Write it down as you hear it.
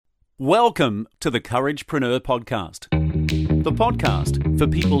Welcome to the Couragepreneur Podcast, the podcast for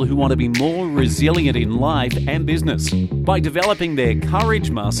people who want to be more resilient in life and business by developing their courage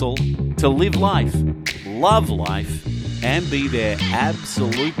muscle to live life, love life, and be their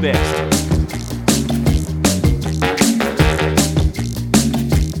absolute best.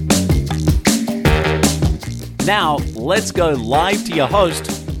 Now, let's go live to your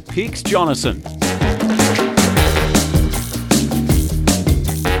host, Pix Jonathan.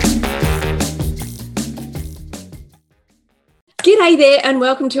 G'day there and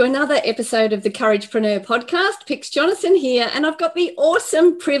welcome to another episode of the Couragepreneur Podcast. Pix Jonathan here, and I've got the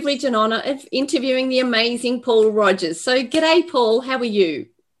awesome privilege and honour of interviewing the amazing Paul Rogers. So g'day Paul, how are you?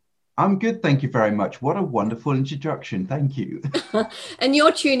 I'm good, thank you very much. What a wonderful introduction, thank you. And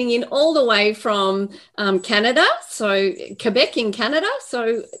you're tuning in all the way from Canada, so Quebec in Canada,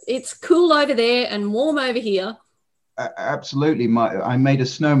 so it's cool over there and warm over here. Absolutely, I made a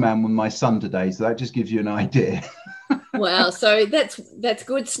snowman with my son today, so that just gives you an idea. Wow, so that's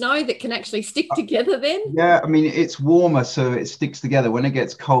good snow that can actually stick together then? Yeah, I mean, it's warmer, so it sticks together. When it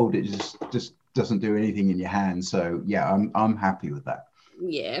gets cold, it just doesn't do anything in your hands. So yeah, I'm happy with that.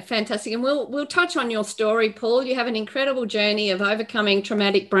 Yeah, fantastic. And we'll touch on your story, Paul. You have an incredible journey of overcoming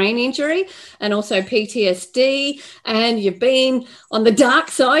traumatic brain injury and also PTSD. And you've been on the dark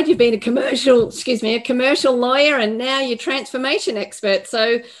side. You've been a commercial lawyer, and now you're transformation expert.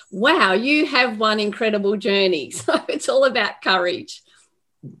 So, wow, you have one incredible journey. So it's all about courage.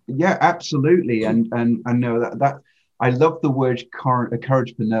 Yeah, absolutely. And I know that I love the word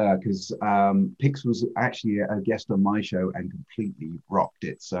couragepreneur because Pix was actually a guest on my show and completely rocked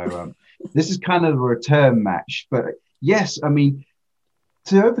it. So this is kind of a return match. But yes, I mean,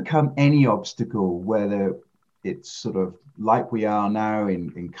 to overcome any obstacle, whether it's sort of like we are now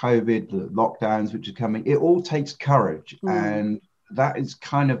in COVID, the lockdowns which are coming, it all takes courage. And that is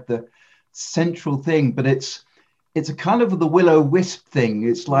kind of the central thing. But it's a kind of the will-o-wisp thing.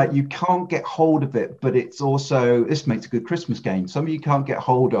 It's like you can't get hold of it, but it's also, this makes a good Christmas game. Some of you can't get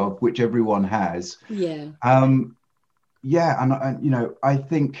hold of, which everyone has. Yeah. And you know, I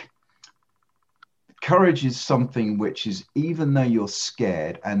think courage is something which is, even though you're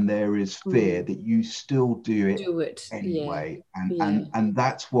scared and there is fear, that you still do it anyway. Yeah. And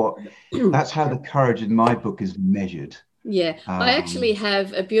that's how the courage in my book is measured. Yeah. I actually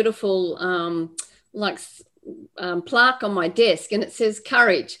have a beautiful, plaque on my desk, and it says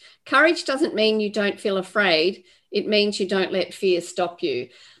courage. Courage doesn't mean you don't feel afraid. It means you don't let fear stop you.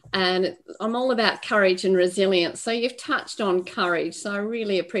 And I'm all about courage and resilience. So you've touched on courage. So I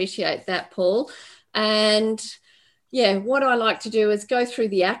really appreciate that, Paul. And yeah, what I like to do is go through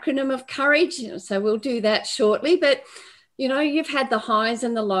the acronym of courage. So we'll do that shortly. But you know, you've had the highs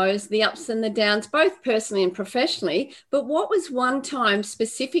and the lows, the ups and the downs, both personally and professionally. But what was one time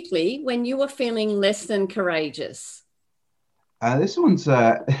specifically when you were feeling less than courageous? This one's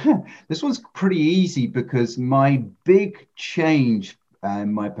pretty easy because my big change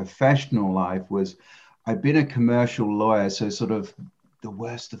in my professional life was I've been a commercial lawyer, so sort of the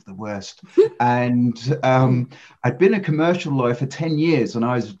worst of the worst. And I'd been a commercial lawyer for 10 years and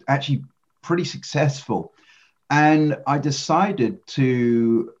I was actually pretty successful. And I decided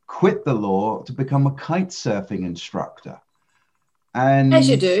to quit the law to become a kite surfing instructor. And as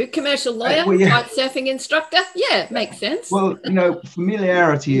you do, commercial lawyer, kite surfing instructor. Yeah, makes sense. Well, you know,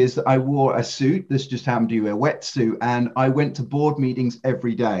 familiarity is that I wore a suit. This just happened to be a wetsuit, and I went to board meetings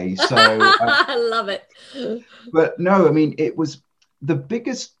every day. So I love it. But no, I mean, it was the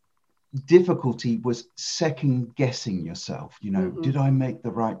biggest difficulty was second guessing yourself. You know, did I make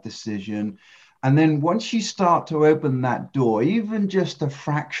the right decision? And then once you start to open that door, even just a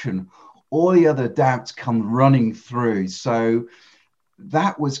fraction, all the other doubts come running through. So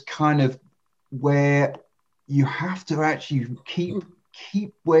that was kind of where you have to actually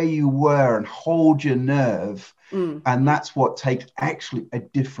keep where you were and hold your nerve. And that's what takes actually a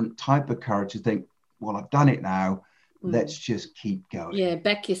different type of courage to think, well, I've done it now. Let's just keep going. Yeah,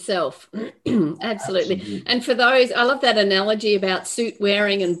 back yourself. Absolutely. And for those, I love that analogy about suit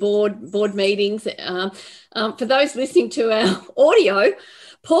wearing and board meetings. For those listening to our audio,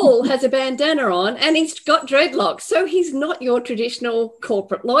 Paul has a bandana on and he's got dreadlocks. So he's not your traditional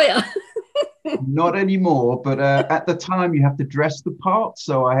corporate lawyer. Not anymore, but at the time you have to dress the part.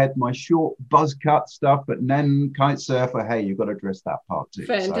 So I had my short buzz cut stuff, but then kite surfer, hey, you've got to dress that part too.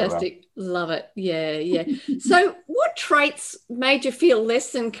 Fantastic. Love it. Yeah. So what traits made you feel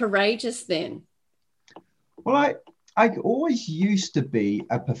less than courageous then? Well, I always used to be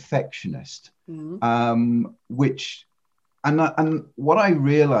a perfectionist, which, and what I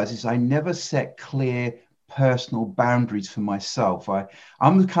realized is I never set clear personal boundaries for myself.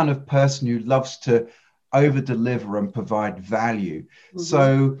 I'm the kind of person who loves to over deliver and provide value.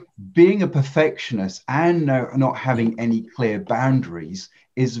 So being a perfectionist and not having any clear boundaries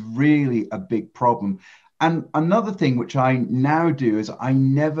is really a big problem. And another thing which I now do is I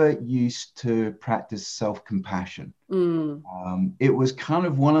never used to practice self-compassion. It was kind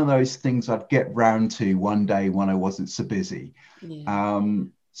of one of those things I'd get round to one day when I wasn't so busy.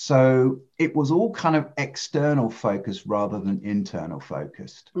 So it was all kind of external focused rather than internal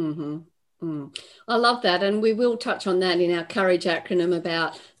focused. I love that. And we will touch on that in our courage acronym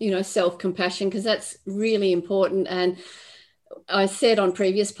about, self-compassion, because that's really important. And I said on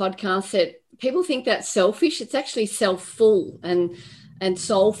previous podcasts that people think that's selfish. It's actually self-full and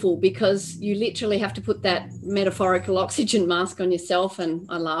soulful, because you literally have to put that metaphorical oxygen mask on yourself. And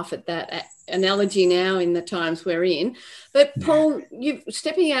I laugh at that analogy now in the times we're in. But Paul, you're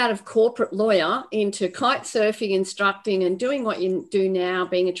stepping out of corporate lawyer into kite surfing, instructing, and doing what you do now,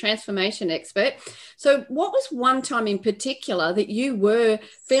 being a transformation expert. So what was one time in particular that you were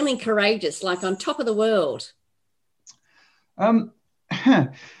feeling courageous, like on top of the world?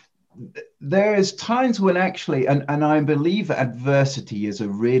 There is times when actually, and I believe that adversity is a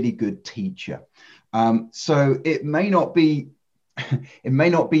really good teacher. So it may not be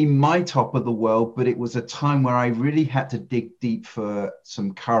my top of the world, but it was a time where I really had to dig deep for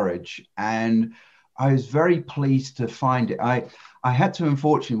some courage. And I was very pleased to find it. I had to,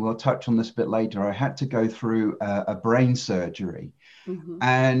 unfortunately, we'll touch on this a bit later, I had to go through a brain surgery.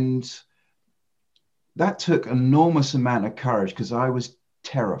 And that took an enormous amount of courage, because I was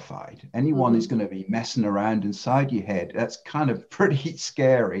terrified. Anyone who's going to be messing around inside your head, that's kind of pretty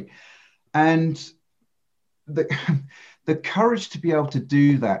scary. And the courage to be able to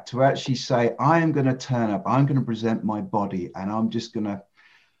do that, to actually say, I am going to turn up, I'm going to present my body, and I'm just going to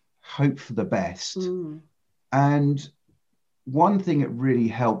hope for the best. And one thing that really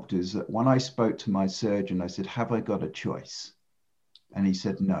helped is that when I spoke to my surgeon, I said, have I got a choice? And he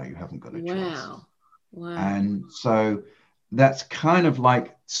said, no, you haven't got a choice. Wow. And so that's kind of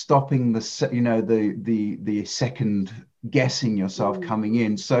like stopping the second guessing yourself coming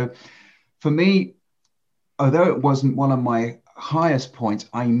in. So for me, although it wasn't one of my highest points,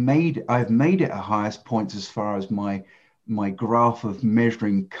 I've made it a highest point as far as my graph of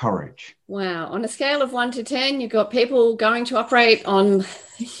measuring courage. Wow. On a scale of 1 to 10, you've got people going to operate on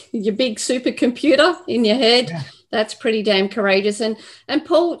your big supercomputer in your head. Yeah. That's pretty damn courageous. And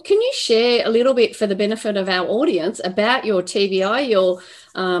Paul, can you share a little bit for the benefit of our audience about your TBI, your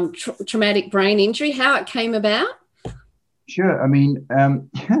traumatic brain injury, how it came about? Sure. I mean,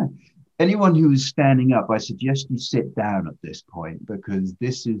 anyone who is standing up, I suggest you sit down at this point, because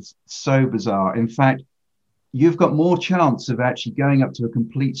this is so bizarre. In fact, you've got more chance of actually going up to a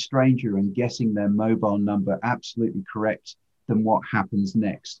complete stranger and guessing their mobile number absolutely correct than what happens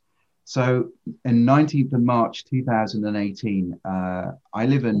next. So in 19th of March 2018, I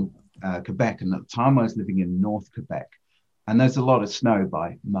live in Quebec, and at the time I was living in North Quebec, and there's a lot of snow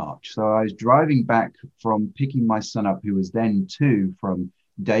by March. So I was driving back from picking my son up, who was then 2, from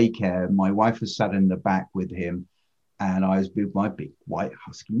daycare. My wife was sat in the back with him, and I was with my big white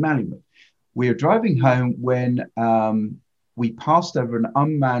husky Malamute. We were driving home when we passed over an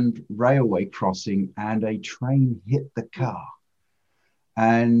unmanned railway crossing, and a train hit the car.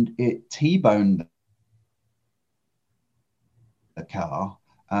 And it T-boned the car.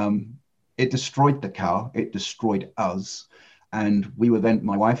 It destroyed the car. It destroyed us. And we were then,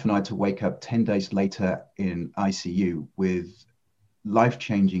 my wife and I, to wake up 10 days later in ICU with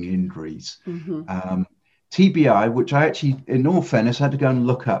life-changing injuries. TBI, which I actually, in all fairness, had to go and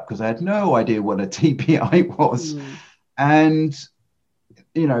look up, because I had no idea what a TBI was. And,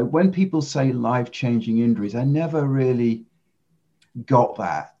 when people say life-changing injuries, I never really got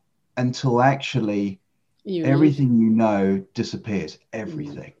that until actually everything disappears,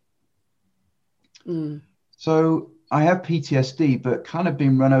 everything. So I have PTSD, but kind of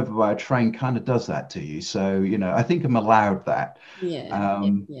being run over by a train kind of does that to you. So, I think I'm allowed that.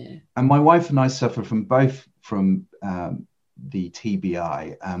 And my wife and I suffer from both from the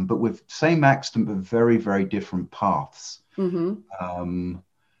TBI, but with same accident, but very, very different paths. And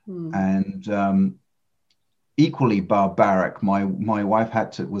equally barbaric. My wife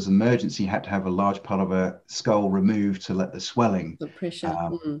had to have a large part of her skull removed to let the swelling, the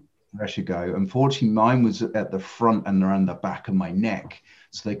pressure go. Unfortunately, mine was at the front and around the back of my neck,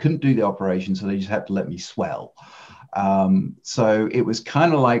 so they couldn't do the operation, so they just had to let me swell. So it was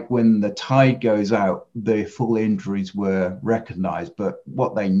kind of like when the tide goes out, the full injuries were recognized, but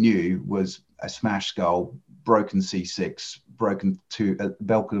what they knew was a smashed skull, broken C6,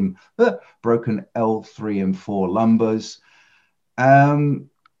 broken broken L3 and 4 lumbars.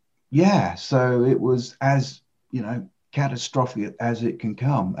 Yeah, so it was as, catastrophic as it can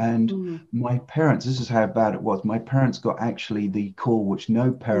come. And my parents, this is how bad it was. My parents got actually the call, which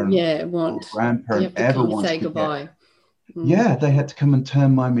no parent or You grandparent have to ever come wants say to goodbye. get. Yeah, they had to come and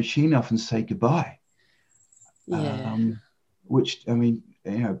turn my machine off and say goodbye. Yeah. Which, I mean,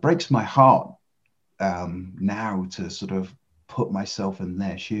 breaks my heart now to sort of put myself in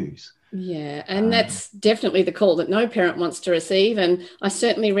their shoes. Yeah, and that's definitely the call that no parent wants to receive. And I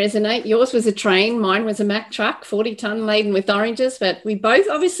certainly resonate. Yours was a train, mine was a Mack truck, 40-ton laden with oranges, but we both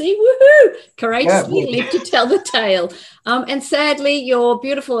obviously, woohoo, courageously lived to tell the tale. And sadly, your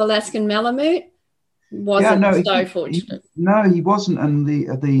beautiful Alaskan Malamute wasn't so fortunate. He wasn't.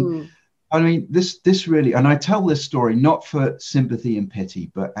 And I mean, this really, and I tell this story not for sympathy and pity,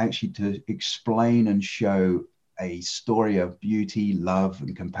 but actually to explain and show a story of beauty, love,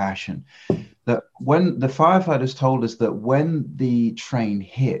 and compassion. That when the firefighters told us that when the train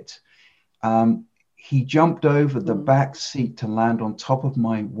hit, he jumped over the back seat to land on top of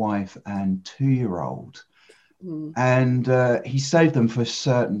my wife and 2-year-old. And he saved them for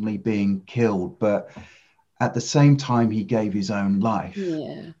certainly being killed, but at the same time, he gave his own life.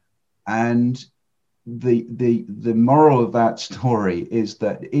 Yeah. And the moral of that story is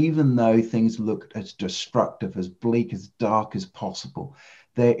that even though things look as destructive, as bleak, as dark as possible,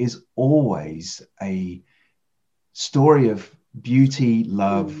 there is always a story of beauty,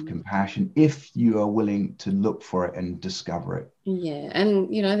 love, compassion, if you are willing to look for it and discover it. Yeah, and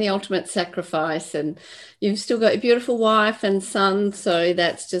the ultimate sacrifice, and you've still got your beautiful wife and son, so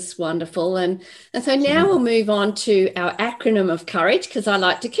that's just wonderful. And so now we'll move on to our acronym of courage, because I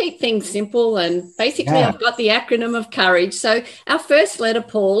like to keep things simple, and basically I've got the acronym of courage. So our first letter,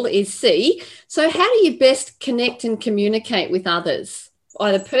 Paul, is C. So how do you best connect and communicate with others,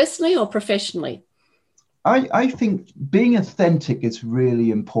 either personally or professionally? I think being authentic is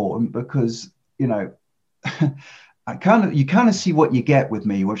really important, because you kind of see what you get with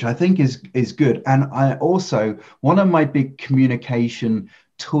me, which I think is good. And I also, one of my big communication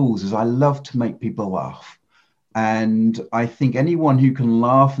tools is I love to make people laugh. And I think anyone who can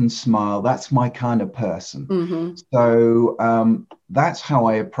laugh and smile, that's my kind of person. So that's how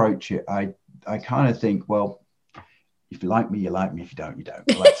I approach it. I kind of think, well, if you like me, you like me. If you don't, you don't.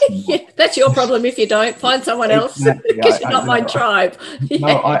 Well, that's your problem. If you don't, find someone else, because you're not my tribe. No,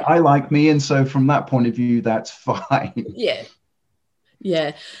 I like me. And so from that point of view, that's fine.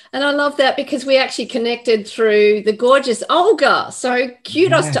 Yeah. And I love that, because we actually connected through the gorgeous Olga. So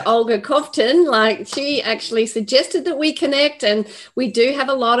kudos to Olga Kovton. Like, she actually suggested that we connect, and we do have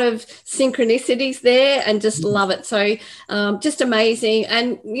a lot of synchronicities there, and just love it. So just amazing.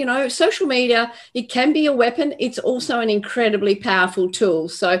 And, social media, it can be a weapon. It's also an incredibly powerful tool.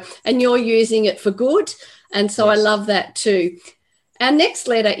 So, and you're using it for good. And so I love that too. Our next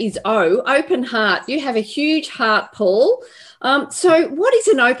letter is O, open heart. You have a huge heart, Paul. So what is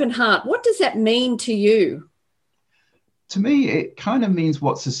an open heart? What does that mean to you? To me, it kind of means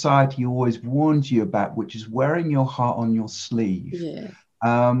what society always warns you about, which is wearing your heart on your sleeve. Yeah.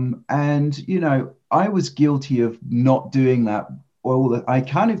 And, I was guilty of not doing that. Well, I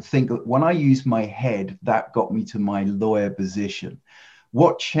kind of think that when I used my head, that got me to my lawyer position.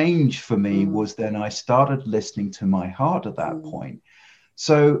 What changed for me was then I started listening to my heart at that point.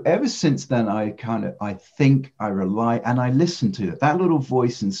 So ever since then, I think, I rely, and I listen to it. That little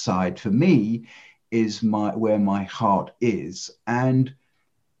voice inside, for me, is where my heart is, and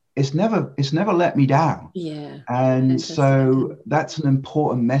it's never let me down. Yeah. And so that's an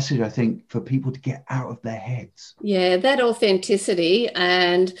important message, I think, for people to get out of their heads. Yeah, that authenticity.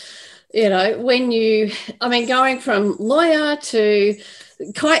 And going from lawyer to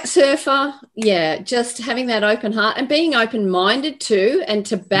kite surfer, just having that open heart and being open-minded too, and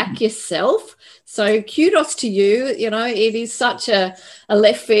to back yourself. So kudos to you. It is such a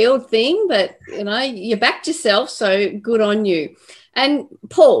left field thing, but you backed yourself, so good on you. And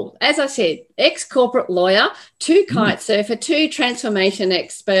Paul, as I said, ex-corporate lawyer, to kite surfer, to transformation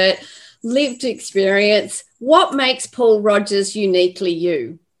expert, lived experience. What makes Paul Rogers uniquely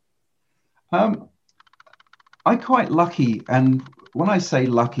you? I'm quite lucky, and when I say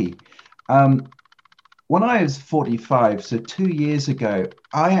lucky, when I was 45, so 2 years ago,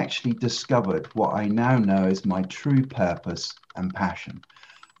 I actually discovered what I now know as my true purpose and passion.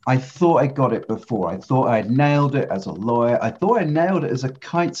 I thought I got it before. I thought I had nailed it as a lawyer. I thought I nailed it as a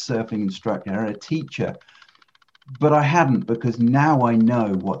kite surfing instructor and a teacher, but I hadn't, because now I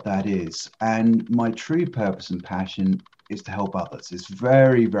know what that is. And my true purpose and passion is to help others. It's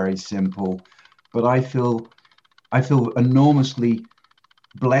very, very simple, but I feel I feel enormously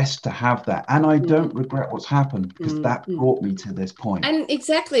blessed to have that, and I don't regret what's happened, because that brought me to this point. And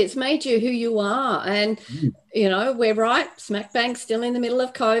exactly, it's made you who you are. And you know, we're right smack bang still in the middle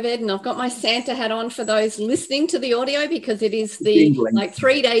of COVID, and I've got my Santa hat on for those listening to the audio, because it is the like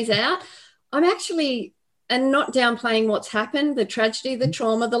 3 days out. I'm actually, and not downplaying what's happened, the tragedy, the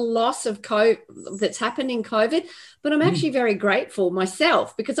trauma, the loss of COVID that's happened in COVID, but I'm actually very grateful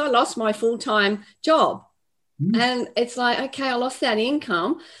myself, because I lost my full-time job. And it's like, okay, I lost that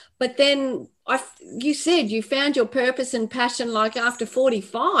income, but then you said you found your purpose and passion like after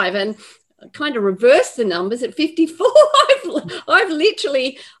 45, and kind of reversed the numbers at 54. I've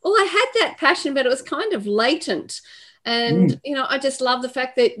literally, well, I had that passion, but it was kind of latent. And, you know, I just love the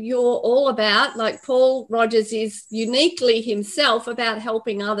fact that you're all about, like Paul Rogers is uniquely himself about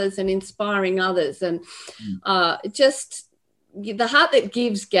helping others and inspiring others. And just the heart that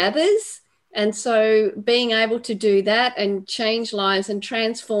gives gathers. And so being able to do that and change lives and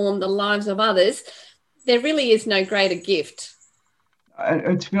transform the lives of others, there really is no greater gift.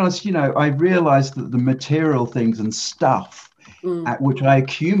 And to be honest, you know, I realized that the material things and stuff, which I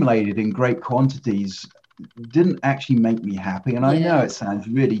accumulated in great quantities, didn't actually make me happy. And I know it sounds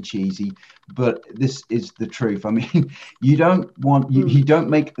really cheesy, but this is the truth. I mean, you don't want, you don't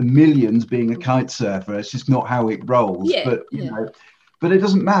make millions being a kite surfer. It's just not how it rolls. But, you know, but it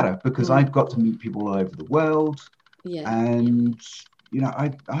doesn't matter, because I've got to meet people all over the world. And, you know,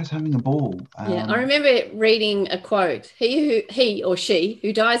 I was having a ball. I remember reading a quote. He or she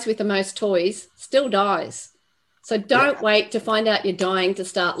who dies with the most toys still dies. So don't wait to find out you're dying to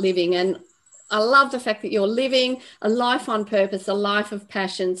start living. And I love the fact that you're living a life on purpose, a life of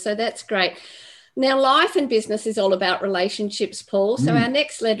passion. So that's great. Now, life and business is all about relationships, Paul. So our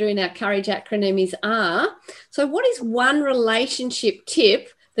next letter in our Courage acronym is R. So what is one relationship tip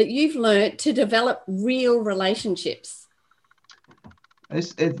that you've learned to develop real relationships?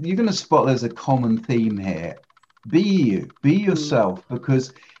 You're going to spot there's a common theme here. Be you, be yourself,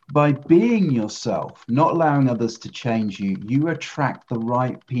 because by being yourself, not allowing others to change you, you attract the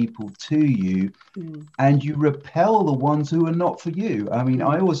right people to you, and you repel the ones who are not for you. I mean,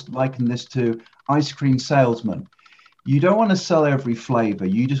 I always liken this to ice cream salesman. You don't want to sell every flavor.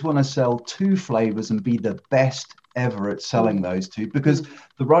 You just want to sell 2 flavors and be the best ever at selling those 2, because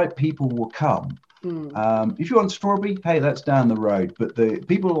the right people will come. If you want strawberry, hey, that's down the road. But the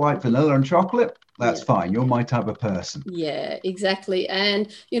people who like vanilla and chocolate, that's fine. You're my type of person. Yeah, exactly.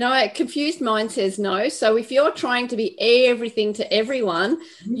 And, you know, a confused mind says no. So if you're trying to be everything to everyone,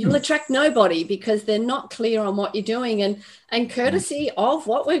 you'll attract nobody, because they're not clear on what you're doing. And courtesy of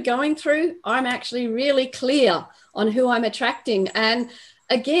what we're going through, I'm actually really clear on who I'm attracting. And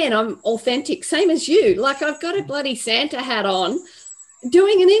again, I'm authentic, same as you. Like, I've got a bloody Santa hat on,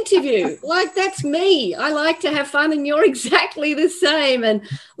 doing an interview. Like, that's me. I like to have fun, and you're exactly the same. And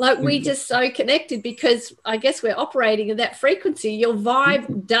like, we just so connected, because I guess we're operating at that frequency. Your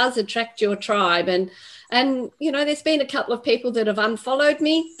vibe does attract your tribe. And you know, there's been a couple of people that have unfollowed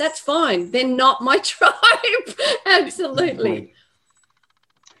me. That's fine. They're not my tribe. Absolutely.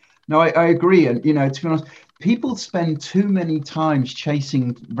 No, I agree. And, you know, to be honest, people spend too many times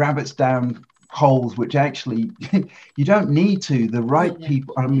chasing rabbits down holes, which actually you don't need to. The right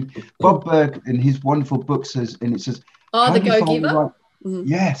people. I mean, Bob Burke in his wonderful book says, and it says, the Go-Giver.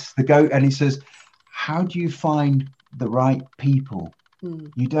 Yes, the go. And he says, how do you find the right people?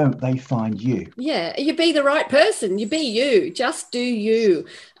 You don't, they find you. Yeah, you be the right person. You be you. Just do you.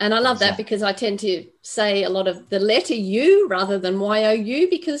 And I love that, because I tend to say a lot of the letter U rather than YOU,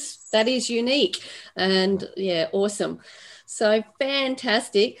 because that is unique. And yeah, awesome. So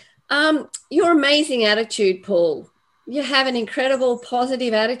fantastic. Your amazing attitude, Paul. You have an incredible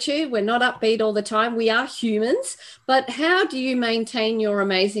positive attitude. We're not upbeat all the time. We are humans. But how do you maintain your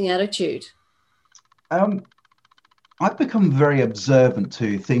amazing attitude? I've become very observant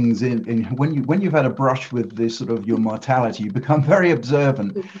to things in when you've had a brush with this sort of your mortality, you become very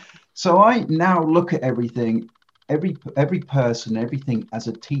observant. So I now look at everything, every person, everything as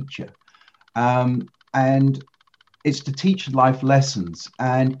a teacher. And it's to teach life lessons.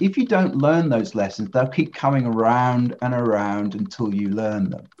 And if you don't learn those lessons, they'll keep coming around and around until you learn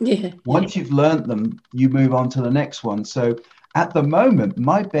them. Once you've learned them, you move on to the next one. So at the moment,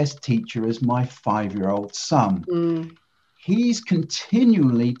 my best teacher is my 5-year-old son. He's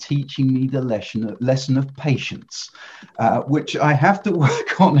continually teaching me the lesson of patience, which I have to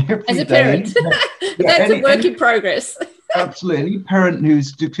work on every day. As a parent, that's a work in progress. Absolutely. Any parent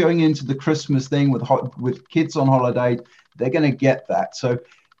who's going into the Christmas thing with kids on holiday, they're going to get that. So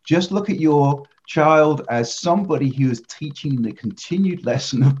just look at your child as somebody who is teaching the continued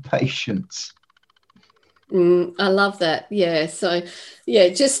lesson of patience. I love that. Yeah. So, yeah,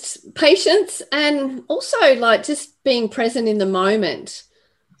 just patience and also like just being present in the moment.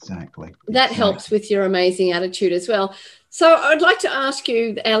 Exactly. That helps with your amazing attitude as well. So, I'd like to ask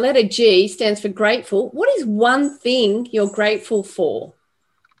you, our letter G stands for grateful. What is one thing you're grateful for?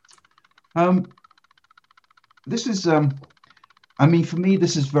 This is, I mean, for me,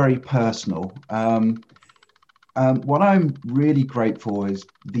 this is very personal. What I'm really grateful is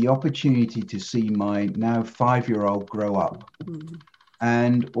the opportunity to see my now 5-year-old grow up,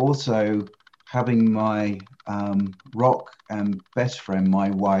 and also having my rock and best friend, my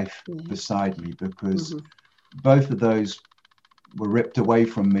wife, beside me, because both of those were ripped away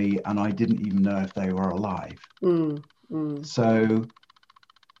from me and I didn't even know if they were alive. So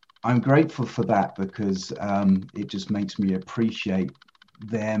I'm grateful for that, because it just makes me appreciate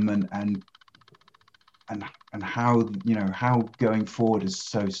them, and how, you know, how going forward is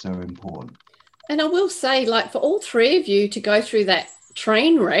so important. And I will say, like, for all three of you to go through that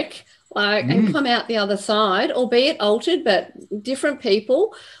train wreck, like, and come out the other side, albeit altered, but different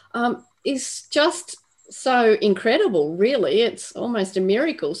people, is just so incredible. Really, it's almost a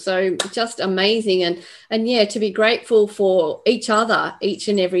miracle. So just amazing, and yeah, to be grateful for each other each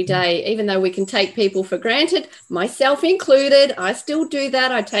and every day, even though we can take people for granted, myself included. I still do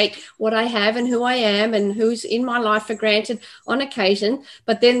that. I take what I have and who I am and who's in my life for granted on occasion.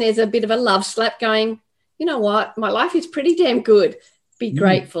 But then there's a bit of a love slap going, you know what? My life is pretty damn good. Be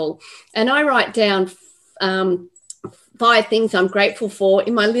grateful. And I write down 5 things I'm grateful for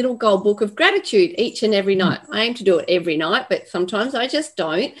in my little gold book of gratitude each and every night. I aim to do it every night, but sometimes I just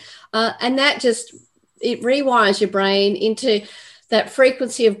don't. And that just, it rewires your brain into that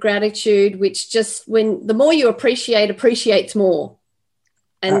frequency of gratitude, which just, when the more you appreciates more.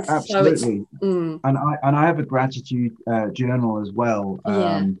 And absolutely. So and I have a gratitude journal as well.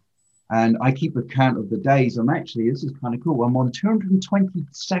 And I keep account of the days. I'm actually, this is kind of cool, I'm on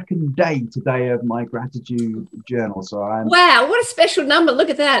 222nd day today of my gratitude journal. So wow, what a special number. Look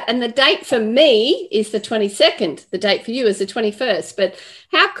at that. And the date for me is the 22nd. The date for you is the 21st. But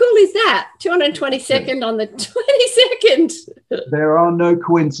how cool is that? 222nd on the 22nd. There are no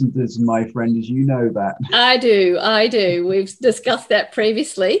coincidences, my friend, as you know that. I do. We've discussed that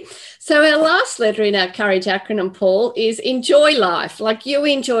previously. So our last letter in our Courage acronym, Paul, is enjoy life. Like, you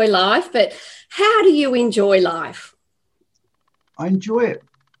enjoy life, but how do you enjoy life? I enjoy it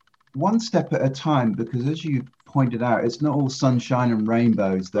one step at a time, because as you pointed out, it's not all sunshine and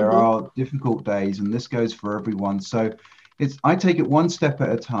rainbows. There are difficult days, and this goes for everyone. So I take it one step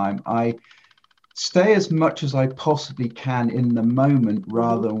at a time. I stay as much as I possibly can in the moment,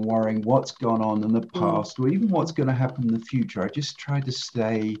 rather than worrying what's gone on in the past or even what's going to happen in the future. I just try to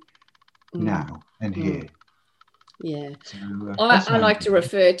stay now and here. Yeah. So, I like to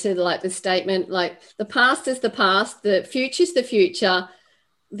refer to like the statement, like, the past is the past, the future's the future.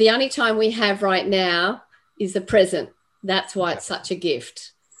 The only time we have right now is the present. That's why it's such a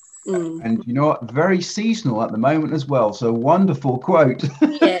gift. And you know what? Very seasonal at the moment as well. So wonderful quote.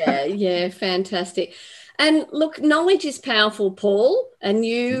 Yeah, fantastic. And look, knowledge is powerful, Paul. And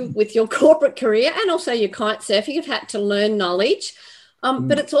you, with your corporate career and also your kite surfing, have had to learn knowledge.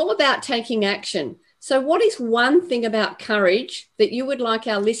 But it's all about taking action. So what is one thing about courage that you would like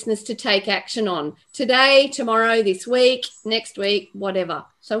our listeners to take action on today, tomorrow, this week, next week, whatever?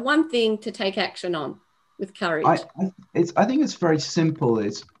 So one thing to take action on with courage. I think it's very simple.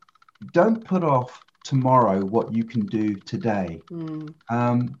 It's don't put off tomorrow what you can do today,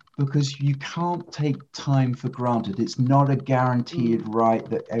 because you can't take time for granted. It's not a guaranteed right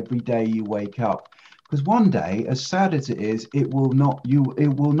that every day you wake up, because one day, as sad as it is, it will not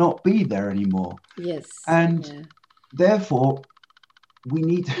be there anymore. Yes. And therefore we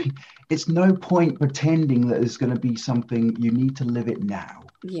need to, it's no point pretending that there's going to be something. You need to live it now.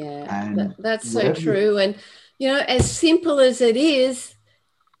 And that's so true. And you know, as simple as it is,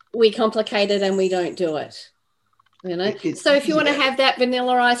 we complicate it and we don't do it. You know, so if you want to have that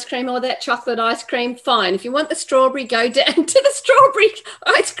vanilla ice cream or that chocolate ice cream, fine. If you want the strawberry, go down to the strawberry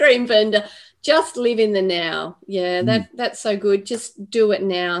ice cream vendor. Just live in the now. Yeah, that's so good. Just do it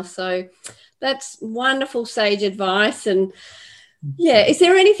now. So that's wonderful sage advice. And yeah, is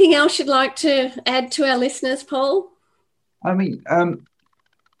there anything else you'd like to add to our listeners, Paul? I mean,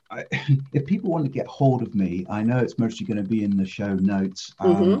 if people want to get hold of me, I know it's mostly going to be in the show notes,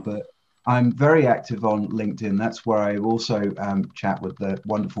 but I'm very active on LinkedIn. That's where I also chat with the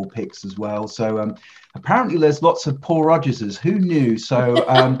wonderful pics as well. So apparently there's lots of Paul Rogerses. Who knew? So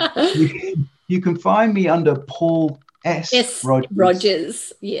you can find me under Paul S.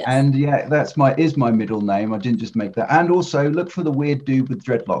 Rogers. Yes. And yeah, that's my middle name. I didn't just make that. And also look for the weird dude with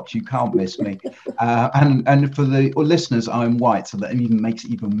dreadlocks. You can't miss me. And for the listeners, I'm white, so that even makes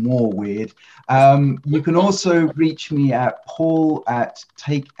it even more weird. You can also reach me at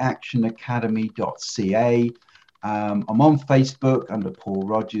paul@takeactionacademy.ca. I'm on Facebook under Paul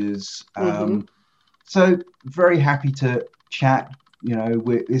Rogers. So very happy to chat. You know,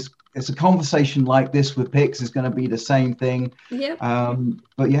 it's a conversation like this with Pix is going to be the same thing. Yeah.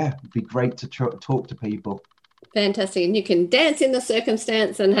 But yeah, it'd be great to talk to people. Fantastic. And you can dance in the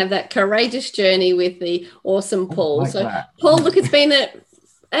circumstance and have that courageous journey with the awesome Paul. Paul, look, it's been an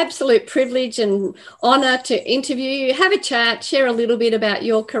absolute privilege and honor to interview you, have a chat, share a little bit about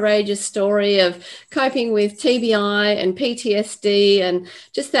your courageous story of coping with TBI and PTSD and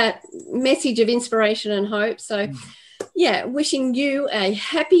just that message of inspiration and hope. So yeah, wishing you a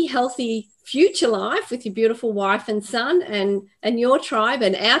happy, healthy future life with your beautiful wife and son and your tribe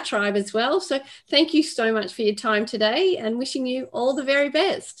and our tribe as well. So thank you so much for your time today and wishing you all the very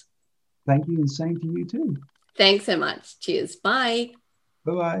best. Thank you, and same to you too. Thanks so much. Cheers. Bye.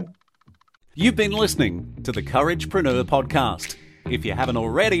 Bye-bye. You've been listening to the Couragepreneur podcast. If you haven't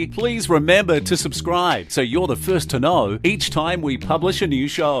already, please remember to subscribe so you're the first to know each time we publish a new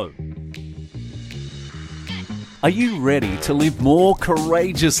show. Are you ready to live more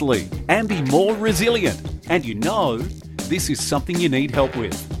courageously and be more resilient? And you know, this is something you need help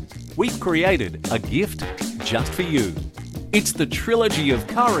with. We've created a gift just for you. It's the Trilogy of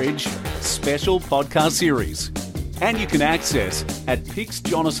Courage special podcast series. And you can access at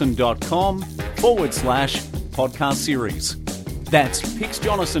pixjonathan.com/podcast series. That's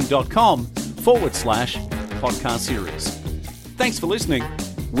pixjonathan.com/podcast series. Thanks for listening.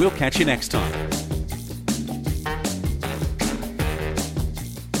 We'll catch you next time.